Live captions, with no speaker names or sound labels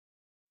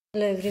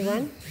Hello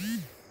everyone.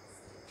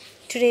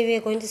 Today we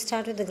are going to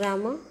start with the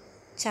grammar,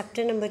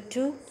 chapter number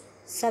 2,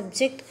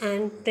 subject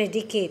and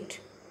predicate.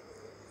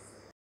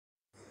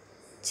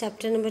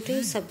 Chapter number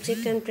 2,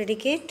 subject and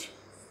predicate.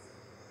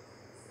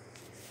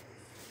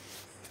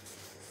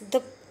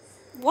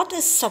 What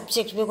is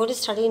subject? We are going to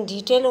study in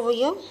detail over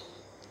here.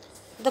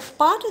 The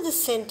part of the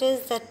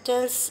sentence that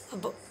tells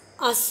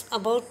us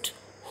about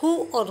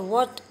who or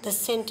what the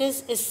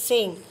sentence is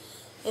saying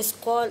is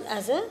called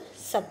as a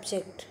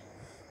subject.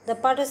 The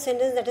part of the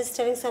sentence that is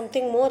telling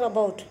something more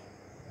about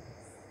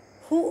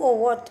who or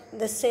what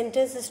the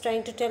sentence is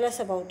trying to tell us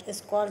about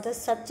is called the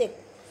subject.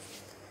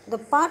 The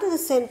part of the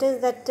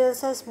sentence that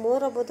tells us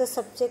more about the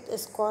subject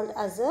is called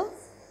as a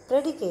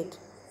predicate.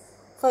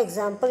 For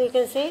example, you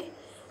can say,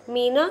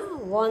 Meena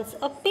wants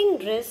a pink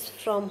dress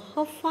from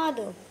her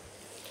father.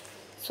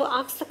 So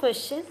ask the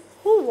question,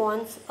 who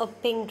wants a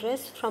pink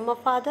dress from her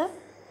father?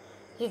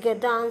 You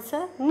get the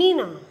answer,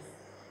 Meena.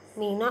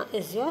 Meena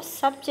is your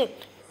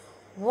subject.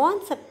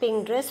 Wants a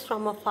pink dress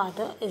from her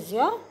father is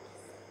your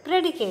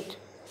predicate.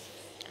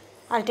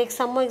 I'll take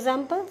some more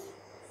examples.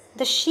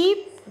 The sheep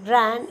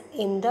ran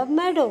in the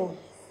meadow.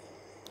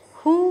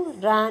 Who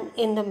ran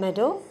in the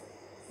meadow?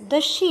 The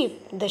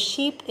sheep. The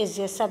sheep is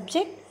your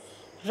subject.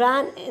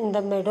 Ran in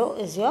the meadow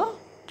is your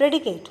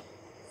predicate.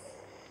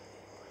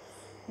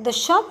 The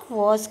shop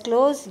was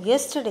closed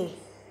yesterday.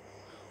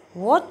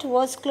 What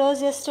was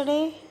closed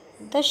yesterday?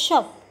 The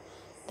shop.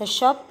 The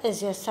shop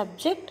is your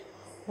subject.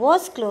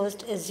 Was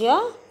closed is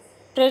your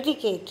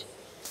predicate.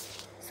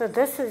 So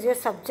this is your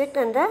subject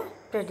and the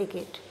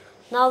predicate.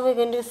 Now we are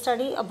going to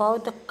study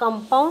about the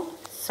compound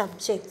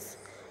subjects.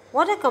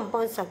 What are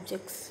compound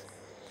subjects?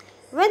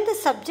 When the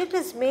subject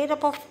is made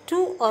up of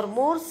two or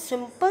more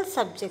simple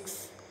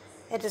subjects,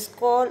 it is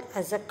called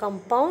as a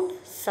compound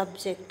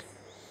subject.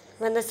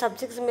 When the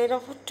subject is made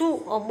up of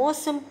two or more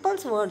simple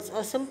words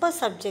or simple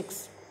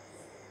subjects,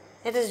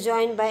 it is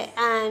joined by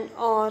and,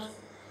 or,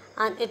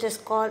 and it is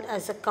called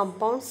as a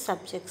compound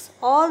subjects.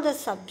 All the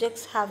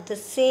subjects have the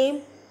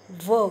same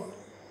verb.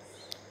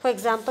 For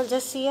example,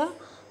 just here,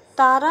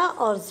 Tara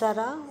or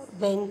Zara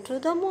went to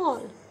the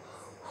mall.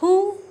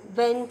 Who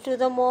went to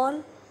the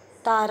mall?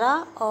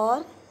 Tara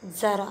or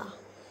Zara.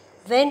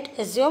 Went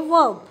is your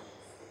verb.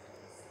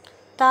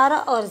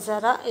 Tara or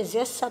Zara is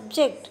your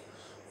subject.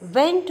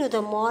 Went to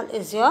the mall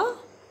is your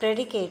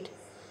predicate.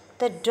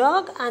 The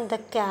dog and the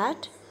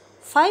cat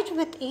fight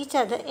with each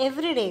other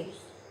every day.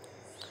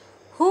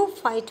 Who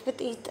fight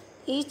with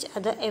each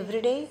other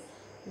every day?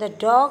 The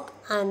dog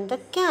and the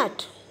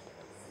cat.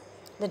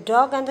 The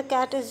dog and the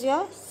cat is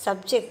your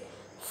subject.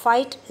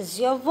 Fight is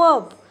your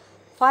verb.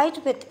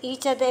 Fight with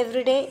each other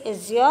every day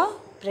is your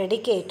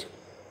predicate.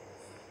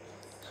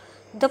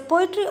 The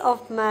poetry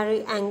of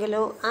Mary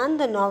Angelo and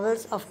the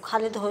novels of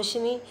Khalid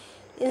Hosseini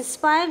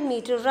inspired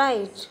me to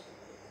write.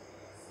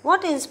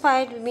 What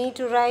inspired me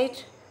to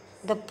write?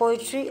 The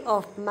poetry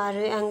of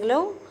Mary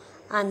Angelo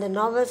and the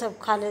novels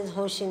of Khalid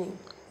Hosseini.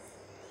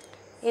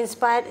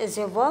 Inspired is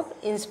your verb.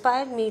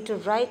 Inspired me to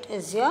write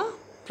is your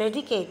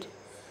predicate.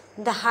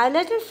 The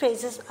highlighted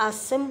phrases are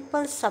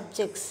simple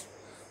subjects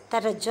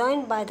that are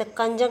joined by the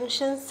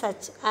conjunctions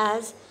such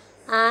as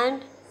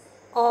and,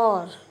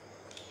 or.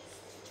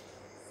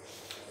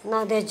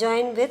 Now they are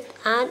joined with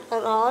and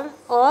or all,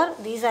 or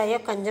these are your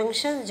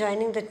conjunctions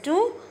joining the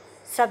two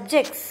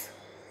subjects.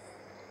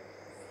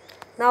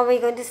 Now we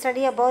are going to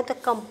study about the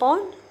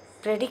compound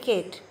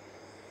predicate.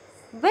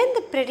 When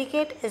the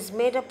predicate is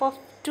made up of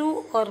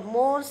two or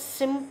more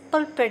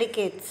simple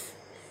predicates,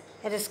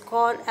 it is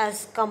called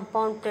as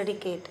compound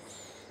predicate.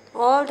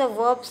 All the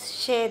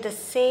verbs share the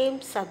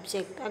same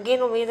subject. Again,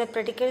 over here the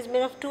predicate is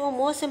made of two or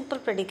more simple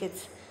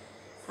predicates,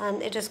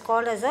 and it is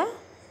called as a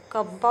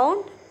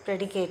compound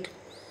predicate.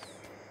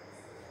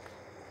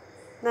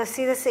 Now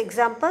see the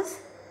examples.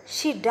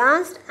 She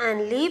danced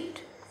and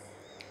leaped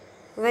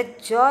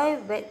with joy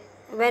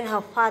when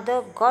her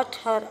father got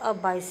her a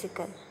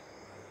bicycle.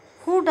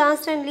 Who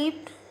danced and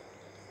leaped?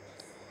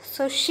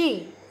 So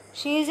she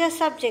is your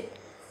subject.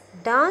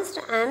 Danced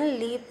and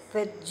leaped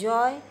with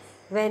joy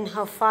when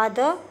her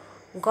father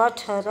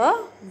got her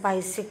a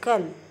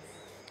bicycle.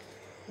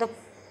 The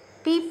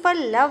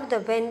people loved the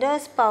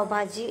vendor's pav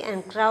bhaji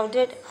and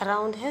crowded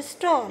around his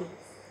stall.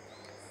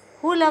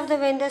 Who loved the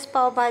vendor's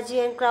pav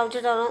bhaji and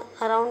crowded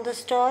around the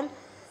stall?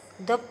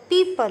 The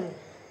people.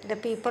 The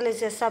people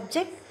is your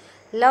subject.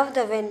 Loved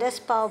the vendor's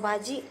pav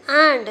bhaji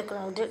and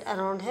crowded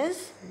around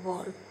his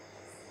wall.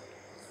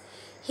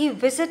 He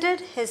visited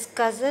his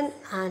cousin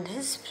and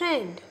his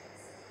friend.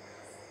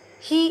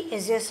 He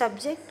is your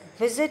subject.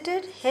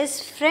 Visited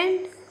his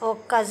friend or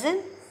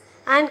cousin,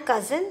 and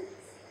cousin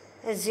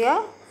is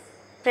your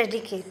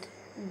predicate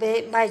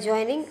by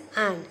joining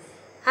and.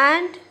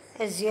 And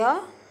is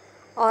your,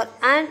 or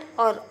and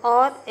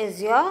or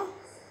is your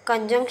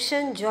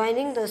conjunction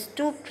joining those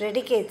two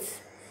predicates.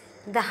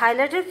 The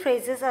highlighted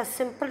phrases are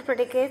simple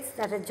predicates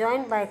that are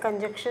joined by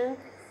conjunction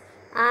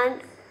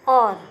and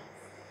or.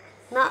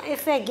 Now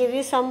if I give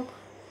you some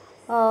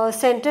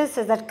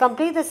sentences that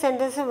complete the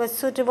sentences with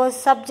suitable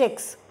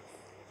subjects,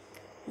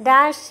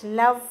 dash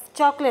love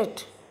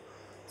chocolate.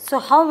 So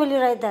how will you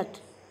write that?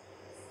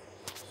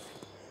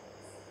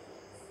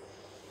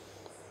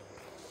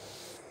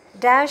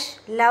 Dash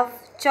love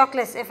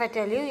chocolates. If I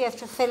tell you, you have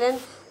to fill in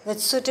with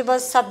suitable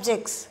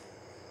subjects.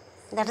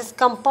 That is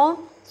compound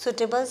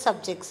suitable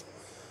subjects.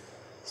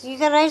 So you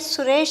can write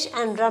Suresh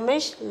and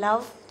Ramesh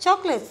love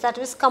chocolates. That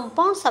is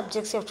compound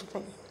subjects you have to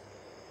fill.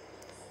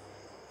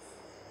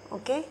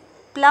 Okay.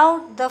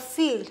 Plowed the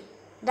field.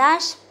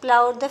 Dash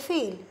plowed the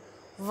field.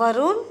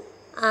 Varun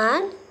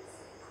and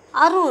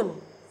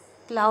Arun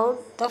plowed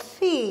the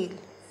field.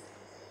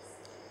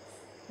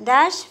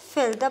 Dash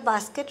filled the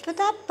basket with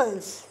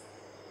apples.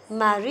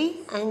 Mary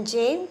and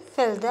Jane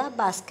filled the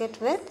basket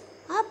with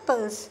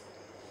apples.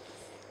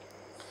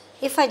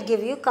 If I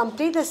give you,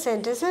 complete the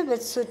sentences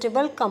with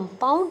suitable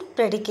compound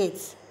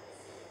predicates.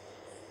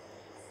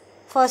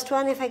 First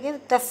one, if I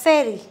give the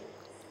fairy.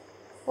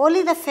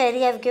 Only the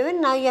fairy I have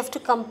given. Now you have to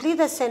complete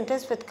the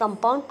sentence with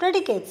compound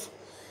predicates.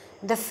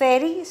 The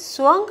fairy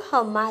swung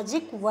her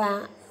magic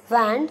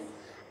wand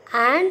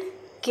and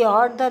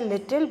cured the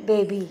little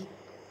baby.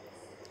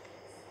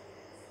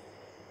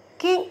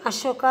 King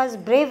Ashoka's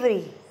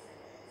bravery.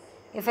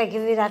 If I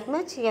give you that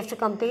much, you have to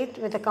complete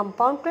with a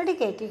compound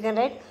predicate. You can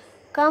write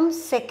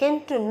comes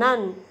second to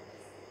none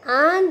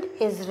and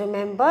is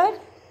remembered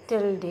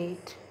till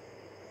date.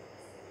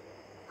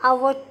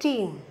 Our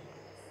team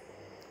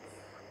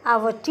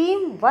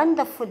won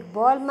the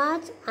football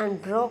match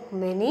and broke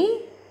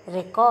many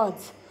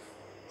records.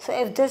 So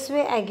if this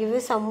way I give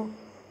you some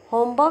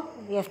homework,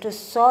 you have to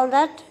solve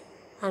that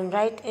and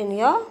write in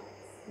your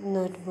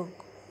notebook.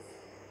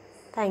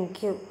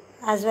 Thank you.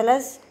 As well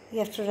as you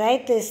have to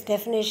write these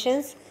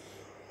definitions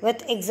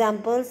with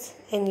examples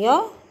in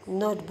your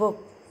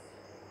notebook.